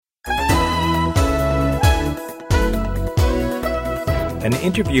an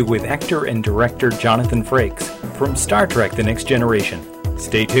interview with actor and director Jonathan Frakes from Star Trek The Next Generation.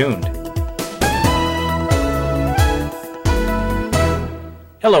 Stay tuned.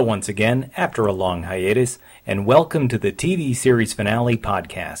 Hello once again, after a long hiatus, and welcome to the TV series finale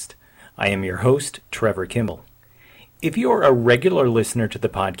podcast. I am your host, Trevor Kimball. If you're a regular listener to the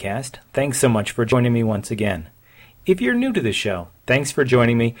podcast, thanks so much for joining me once again. If you're new to the show, thanks for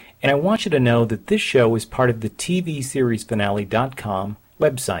joining me, and I want you to know that this show is part of the TVSeriesFinale.com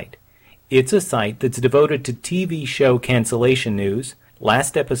website. It's a site that's devoted to TV show cancellation news,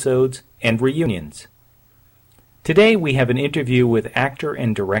 last episodes, and reunions. Today we have an interview with actor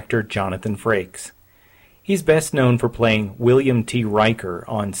and director Jonathan Frakes. He's best known for playing William T. Riker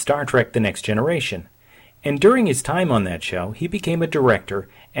on Star Trek The Next Generation. And during his time on that show, he became a director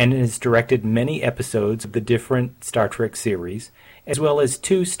and has directed many episodes of the different Star Trek series, as well as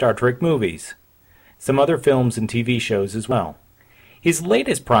 2 Star Trek movies. Some other films and TV shows as well. His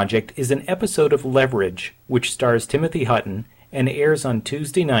latest project is an episode of Leverage, which stars Timothy Hutton and airs on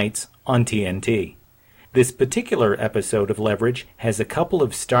Tuesday nights on TNT. This particular episode of Leverage has a couple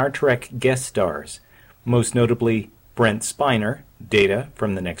of Star Trek guest stars, most notably Brent Spiner, Data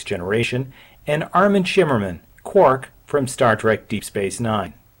from The Next Generation, and Armin Shimmerman, Quark from Star Trek Deep Space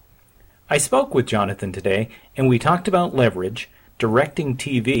Nine. I spoke with Jonathan today, and we talked about Leverage, directing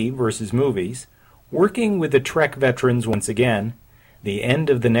TV versus movies, working with the Trek veterans once again, the end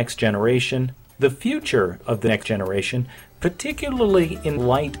of The Next Generation, the future of The Next Generation, particularly in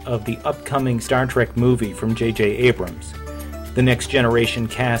light of the upcoming Star Trek movie from J.J. Abrams, The Next Generation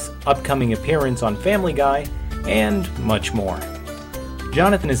cast's upcoming appearance on Family Guy, and much more.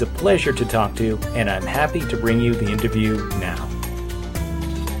 Jonathan is a pleasure to talk to, and I'm happy to bring you the interview now.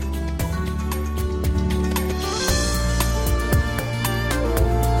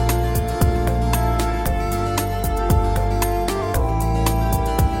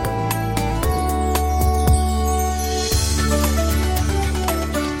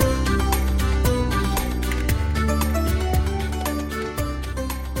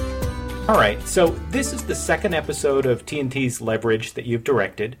 All right, so this is the second episode of TNT's Leverage that you've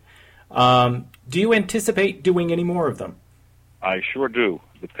directed. Do you anticipate doing any more of them? I sure do.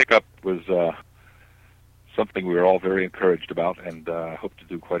 The pickup was something we were all very encouraged about, and hope to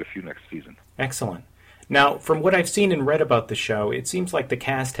do quite a few next season. Excellent. Now, from what I've seen and read about the show, it seems like the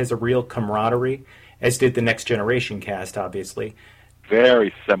cast has a real camaraderie, as did the Next Generation cast, obviously.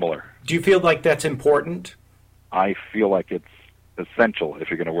 Very similar. Do you feel like that's important? I feel like it's essential if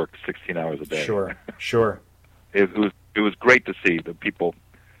you're going to work 16 hours a day. Sure. It was great to see the people,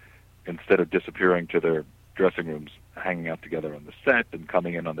 instead of disappearing to their dressing rooms, hanging out together on the set and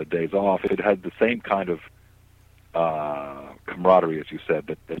coming in on the days off. It had the same kind of camaraderie, as you said,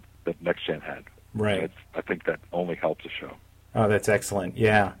 that Next Gen had. Right. I think that only helps a show. Oh, that's excellent.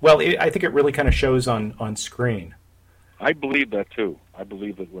 Yeah. Well, I think it really kind of shows on screen. I believe that, too. I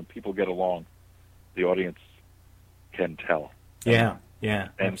believe that when people get along, the audience can tell. Yeah, and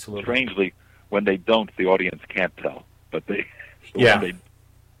absolutely. Strangely, when they don't, the audience can't tell. But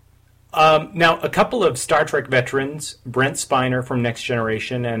now, a couple of Star Trek veterans, Brent Spiner from Next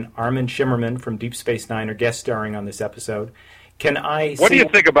Generation and Armin Shimmerman from Deep Space Nine, are guest starring on this episode. What do you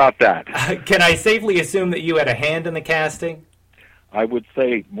think about that? Can I safely assume that you had a hand in the casting? I would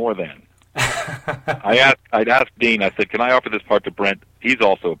say more than. I'd asked Dean, I said, can I offer this part to Brent? He's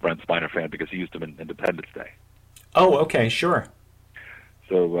also a Brent Spiner fan because he used him in Independence Day. Oh, okay, sure.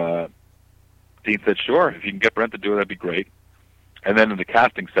 So Dean said, sure, if you can get Brent to do it, that'd be great. And then in the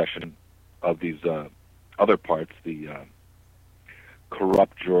casting session of these other parts, the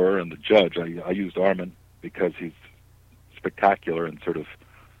corrupt juror and the judge, I used Armin because he's spectacular and sort of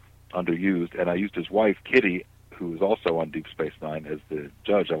underused, and I used his wife, Kitty, who is also on Deep Space Nine, as the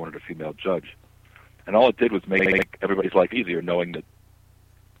judge. I wanted a female judge. And all it did was make everybody's life easier, knowing that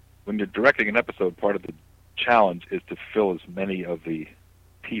when you're directing an episode, part of the challenge is to fill as many of the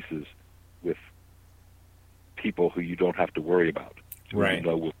pieces with people who you don't have to worry about. Right. You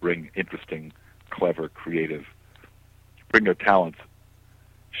know, will bring interesting, clever, creative, bring their talents,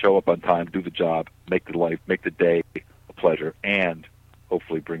 show up on time, do the job, make the day a pleasure, and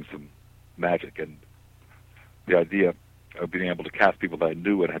hopefully bring some magic. And the idea of being able to cast people that I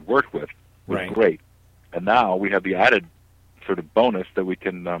knew and had worked with was great. And now we have the added sort of bonus that we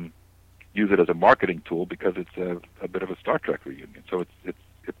can use it as a marketing tool because it's a bit of a Star Trek reunion. So it's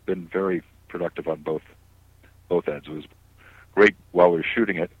been very productive on both ends. It was great while we were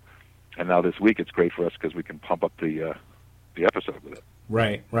shooting it, and now this week it's great for us because we can pump up the episode with it.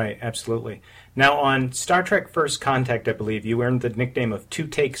 Right, absolutely. Now on Star Trek First Contact, I believe you earned the nickname of Two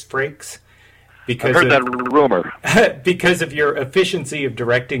Takes Frakes. because I've heard that rumor. because of your efficiency of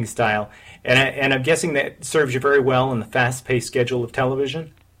directing style, and I'm guessing that serves you very well in the fast-paced schedule of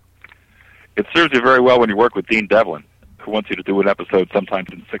television. It serves you very well when you work with Dean Devlin, who wants you to do an episode sometimes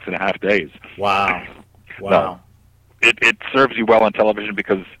in 6.5 days. Wow. No, it serves you well on television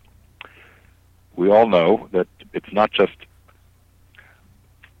because we all know that it's not just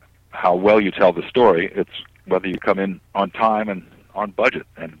how well you tell the story, it's whether you come in on time and on budget.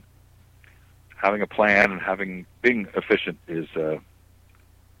 And having a plan and being efficient is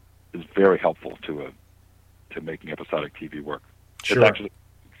very helpful to making episodic TV work. Sure.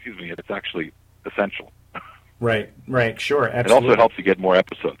 It's actually essential. Right, sure, It absolutely. also helps you get more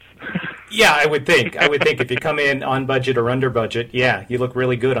episodes. Yeah, I would think if you come in on budget or under budget, yeah, you look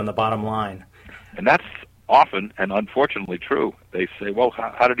really good on the bottom line. And that's often and unfortunately true. They say, well,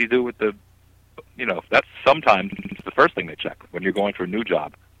 how did he do with the, that's sometimes the first thing they check when you're going for a new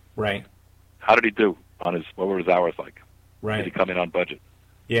job. Right. How did he do on what were his hours like? Right. Did he come in on budget?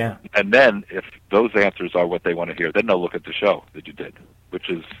 Yeah. And then if those answers are what they want to hear, then they'll look at the show that you did, which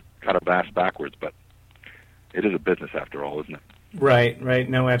is kind of ass backwards, but it is a business after all, isn't it? Right.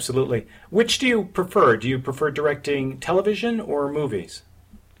 No, absolutely. Which do you prefer? Do you prefer directing television or movies?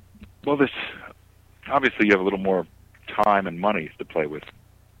 Well, obviously you have a little more time and money to play with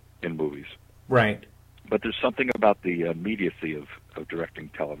in movies. Right. But there's something about the immediacy of directing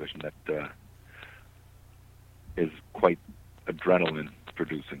television that is quite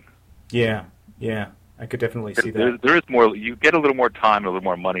adrenaline-producing. Yeah. I could definitely see that. There is more. You get a little more time and a little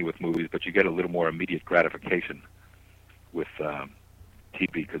more money with movies, but you get a little more immediate gratification with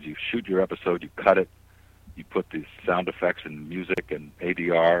TV because you shoot your episode, you cut it, you put the sound effects and music and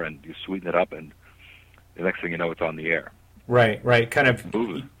ADR, and you sweeten it up, and the next thing you know, it's on the air. Right. Kind of.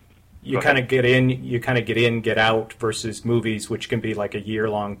 Movies. You kind of get in, get out, versus movies, which can be like a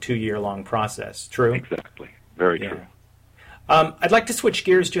 2-year-long process. True? Exactly. Very true. I'd like to switch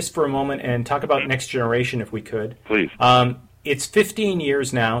gears just for a moment and talk about Next Generation, if we could. Please. It's 15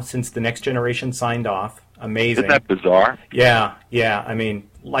 years now since the Next Generation signed off. Amazing. Isn't that bizarre? Yeah. I mean,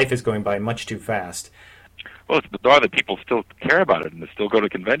 life is going by much too fast. Well, it's bizarre that people still care about it and they still go to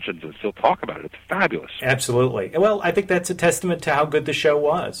conventions and still talk about it. It's fabulous. Absolutely. Well, I think that's a testament to how good the show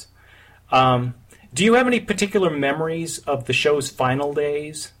was. Do you have any particular memories of the show's final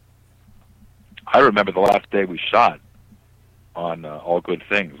days? I remember the last day we shot on All Good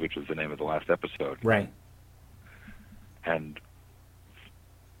Things, which was the name of the last episode. Right. And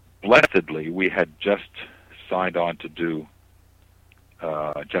blessedly, we had just signed on to do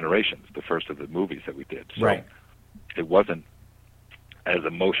Generations, the first of the movies that we did. So right. It wasn't as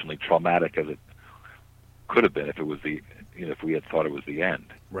emotionally traumatic as it could have been if it was if we had thought it was the end.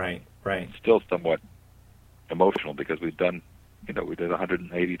 Right. Still somewhat emotional because we did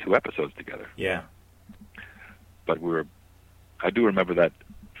 182 episodes together. Yeah. But I do remember that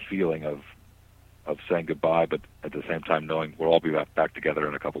feeling of saying goodbye, but at the same time knowing we'll all be back together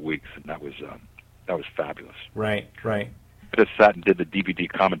in a couple of weeks, and that was fabulous. Right. I just sat and did the DVD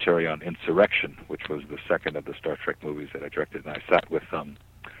commentary on Insurrection, which was the second of the Star Trek movies that I directed, and I sat with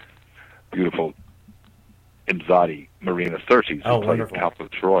beautiful Imzadi Marina Sirtis, who played Alpha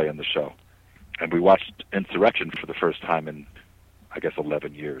Troy in the show. And we watched Insurrection for the first time in, I guess,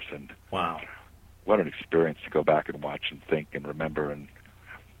 11 years. And wow, what an experience to go back and watch and think and remember and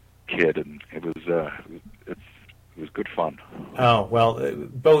kid. And it was good fun. Oh, well,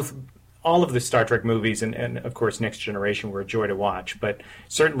 all of the Star Trek movies and of course Next Generation were a joy to watch, but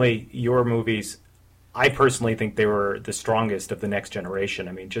certainly your movies, I personally think they were the strongest of the Next Generation.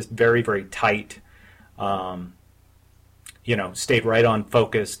 I mean, just very, very tight. Stayed right on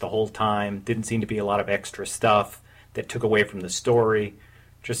focus the whole time. Didn't seem to be a lot of extra stuff that took away from the story.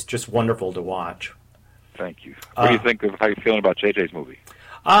 Just wonderful to watch. Thank you. What do you think of how you're feeling about JJ's movie?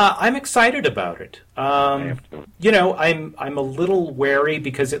 I'm excited about it. I'm a little wary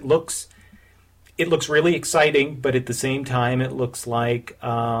because it looks really exciting, but at the same time it looks like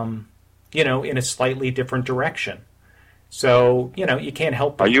in a slightly different direction. So you can't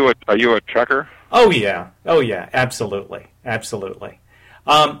help but... Are you a Trekker? Oh yeah, absolutely.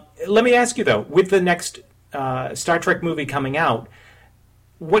 Let me ask you though, with the next Star Trek movie coming out,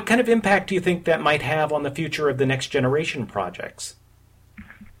 what kind of impact do you think that might have on the future of the Next Generation projects?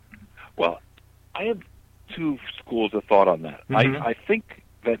 Well, I have two schools of thought on that. Mm-hmm. I think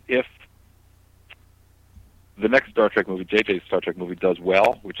that if the next Star Trek movie, JJ's Star Trek movie, does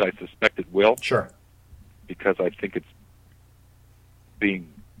well, which I suspect it will, sure, because I think it's being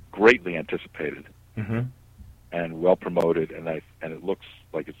greatly anticipated mm-hmm. and well promoted, and it looks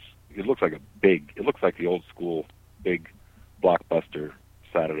like the old school big blockbuster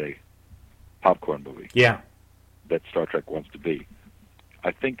Saturday popcorn movie Yeah. that Star Trek wants to be.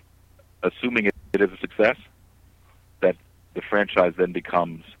 I think, assuming it is a success, that the franchise then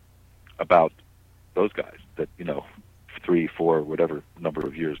becomes about those guys. That 3, 4, whatever number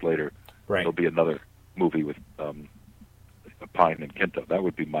of years later, Right. there'll be another movie with Pine and Quinto. That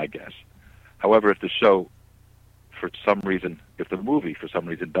would be my guess. However, if the movie for some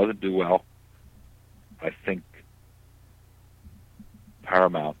reason doesn't do well, I think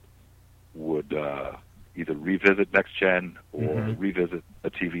Paramount would either revisit Next Gen or revisit a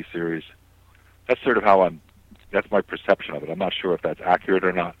TV series. That's sort of that's my perception of it. I'm not sure if that's accurate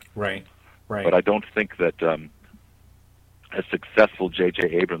or not. Right. But I don't think that a successful J.J.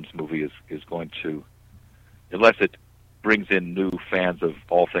 Abrams movie is going to, unless it brings in new fans of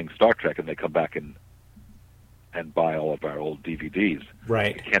all things Star Trek and they come back and buy all of our old DVDs.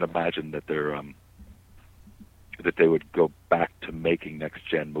 Right. I can't imagine that that they would go back to making Next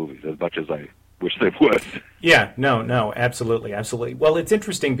Gen movies, as much as I wish they would. Yeah, no, absolutely. Well, it's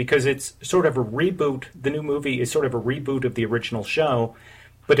interesting because it's sort of a reboot. The new movie is sort of a reboot of the original show,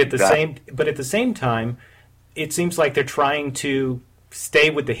 but at the same time, it seems like they're trying to stay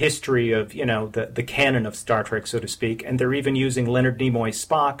with the history of the canon of Star Trek, so to speak, and they're even using Leonard Nimoy's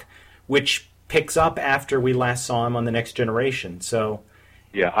Spock, which picks up after we last saw him on The Next Generation. So,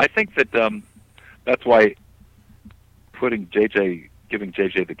 yeah, I think that that's why giving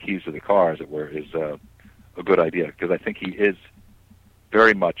JJ the keys to the car, as it were, is a good idea, because I think he is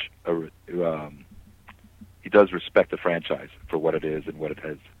very much he does respect the franchise for what it is and what it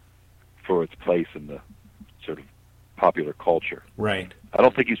has for its place in the sort of popular culture. Right. I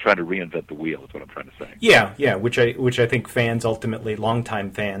don't think he's trying to reinvent the wheel, is what I'm trying to say. Yeah, which I think fans, ultimately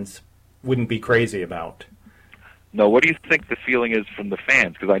longtime fans, wouldn't be crazy about. No, what do you think the feeling is from the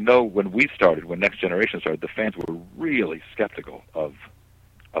fans? Because I know when Next Generation started, the fans were really skeptical of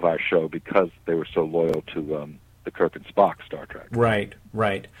our show because they were so loyal to the Kirk and Spock Star Trek. Right.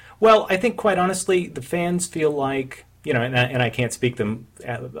 Well, I think quite honestly, the fans feel like, and I can't speak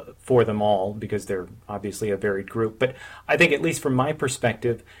for them all because they're obviously a varied group, but I think at least from my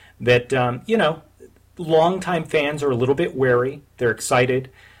perspective that, longtime fans are a little bit wary. They're excited.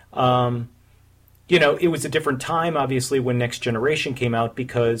 It was a different time, obviously, when Next Generation came out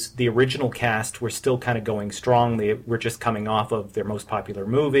because the original cast were still kind of going strong. They were just coming off of their most popular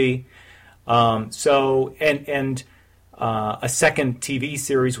movie. A second TV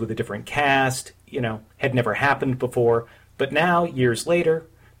series with a different cast, had never happened before. But now, years later,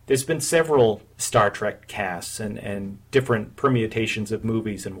 there's been several Star Trek casts and different permutations of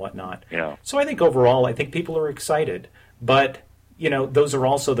movies and whatnot. Yeah. So I think overall, people are excited. But those are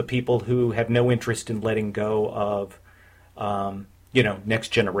also the people who have no interest in letting go of, Next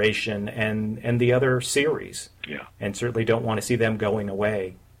Generation and the other series. Yeah. And certainly don't want to see them going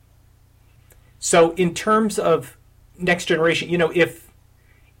away. So in terms of Next Generation,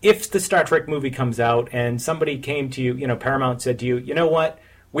 if the Star Trek movie comes out and somebody came to you, Paramount said to you, you know what,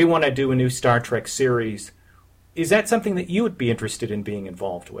 we want to do a new Star Trek series, is that something that you would be interested in being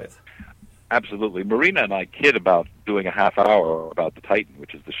involved with? Absolutely. Marina and I kid about doing a half hour about the Titan,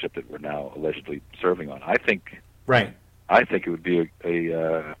 which is the ship that we're now allegedly serving on. I think it would be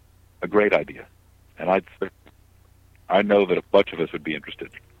a great idea, and I know that a bunch of us would be interested.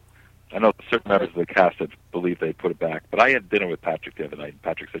 I know certain members of the cast that believe they'd put it back, but I had dinner with Patrick the other night, and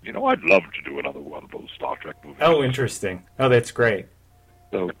Patrick said, I'd love to do another one of those Star Trek movies. Oh, interesting. Oh, that's great.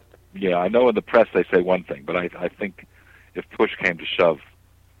 So, yeah, I know in the press they say one thing, but I think if push came to shove,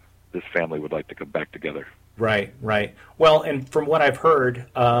 this family would like to come back together. Right. Well, and from what I've heard,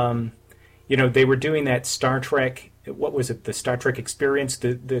 they were doing that Star Trek, what was it, the Star Trek Experience,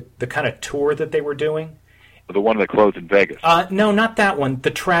 the kind of tour that they were doing? The one that closed in Vegas. No, not that one,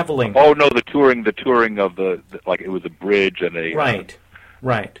 the traveling. Oh, no, the touring of the it was a bridge and a right.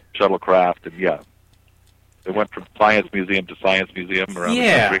 shuttlecraft, and yeah. They went from Science Museum to Science Museum around the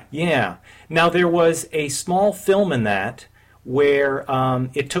country. Yeah. Now, there was a small film in that where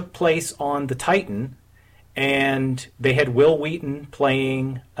it took place on the Titan, and they had Will Wheaton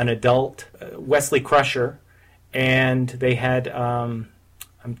playing an adult Wesley Crusher, and they had, I'm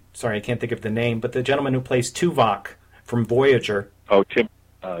sorry, I can't think of the name, but the gentleman who plays Tuvok from Voyager. Oh, Tim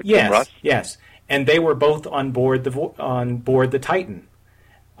Russ? Yes, and they were both on board the Titan.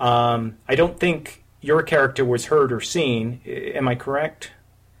 I don't think your character was heard or seen. Am I correct?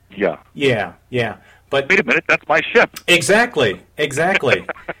 Yeah. Yeah. But wait a minute, that's my ship. Exactly.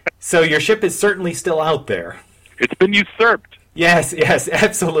 So your ship is certainly still out there. It's been usurped. Yes,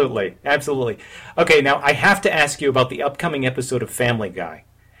 absolutely. Okay, now I have to ask you about the upcoming episode of Family Guy.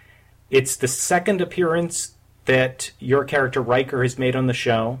 It's the second appearance that your character Riker has made on the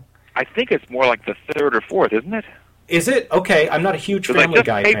show. I think it's more like the third or fourth, isn't it? Is it? Okay, I'm not a huge 'Cause Family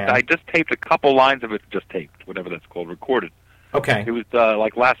Guy I fan. just taped a couple lines of it, whatever that's called, recorded. Okay. It was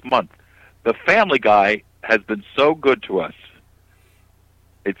like last month. The Family Guy has been so good to us.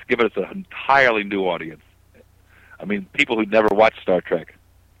 It's given us an entirely new audience. I mean, people who never watched Star Trek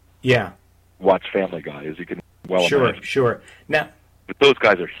Yeah. watch Family Guy, as you can well imagine. Sure. Now, But those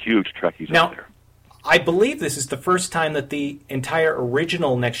guys are huge Trekkies out there. I believe this is the first time that the entire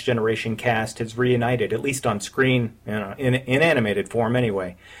original Next Generation cast has reunited, at least on screen, in animated form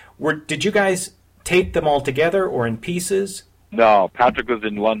anyway. Did you guys tape them all together or in pieces? No, Patrick was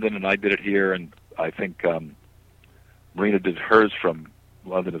in London, and I did it here, and I think Marina did hers from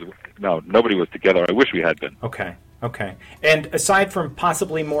London as well. No, nobody was together. I wish we had been. Okay. And aside from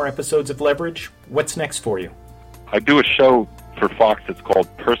possibly more episodes of Leverage, what's next for you? I do a show for Fox that's called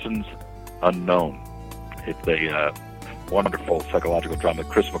Persons Unknown. It's a wonderful psychological drama.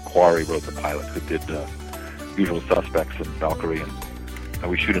 Chris McQuarrie wrote the pilot, who did Usual Suspects and Valkyrie, and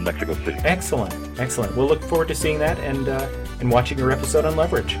we shoot in Mexico City. Excellent. We'll look forward to seeing that and watching your episode on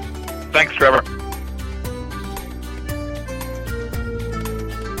Leverage. Thanks, Trevor.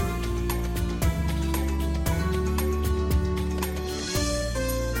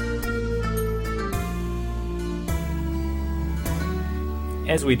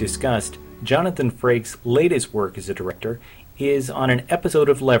 As we discussed, Jonathan Frakes' latest work as a director is on an episode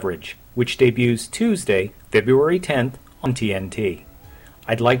of Leverage, which debuts Tuesday, February 10th on TNT.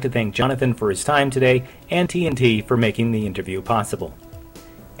 I'd like to thank Jonathan for his time today and TNT for making the interview possible.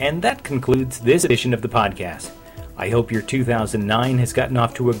 And that concludes this edition of the podcast. I hope your 2009 has gotten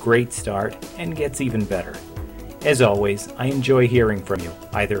off to a great start and gets even better. As always, I enjoy hearing from you,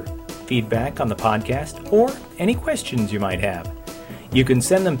 either feedback on the podcast or any questions you might have. You can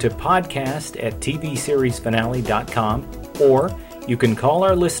send them to podcast@tvseriesfinale.com, or you can call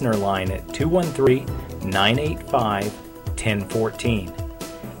our listener line at 213-985-1014.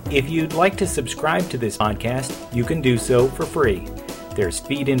 If you'd like to subscribe to this podcast, you can do so for free. There's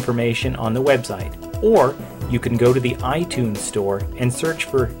feed information on the website, or you can go to the iTunes store and search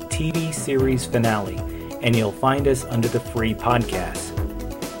for TV Series Finale, and you'll find us under the free podcasts.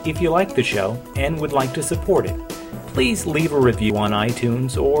 If you like the show and would like to support it, please leave a review on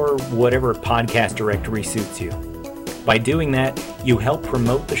iTunes or whatever podcast directory suits you. By doing that, you help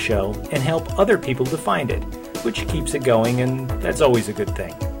promote the show and help other people to find it, which keeps it going, and that's always a good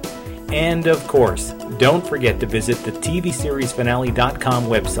thing. And of course, don't forget to visit the tvseriesfinale.com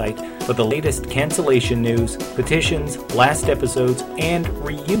website for the latest cancellation news, petitions, last episodes, and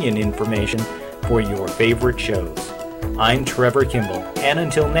reunion information for your favorite shows. I'm Trevor Kimball, and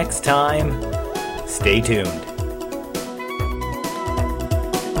until next time, stay tuned.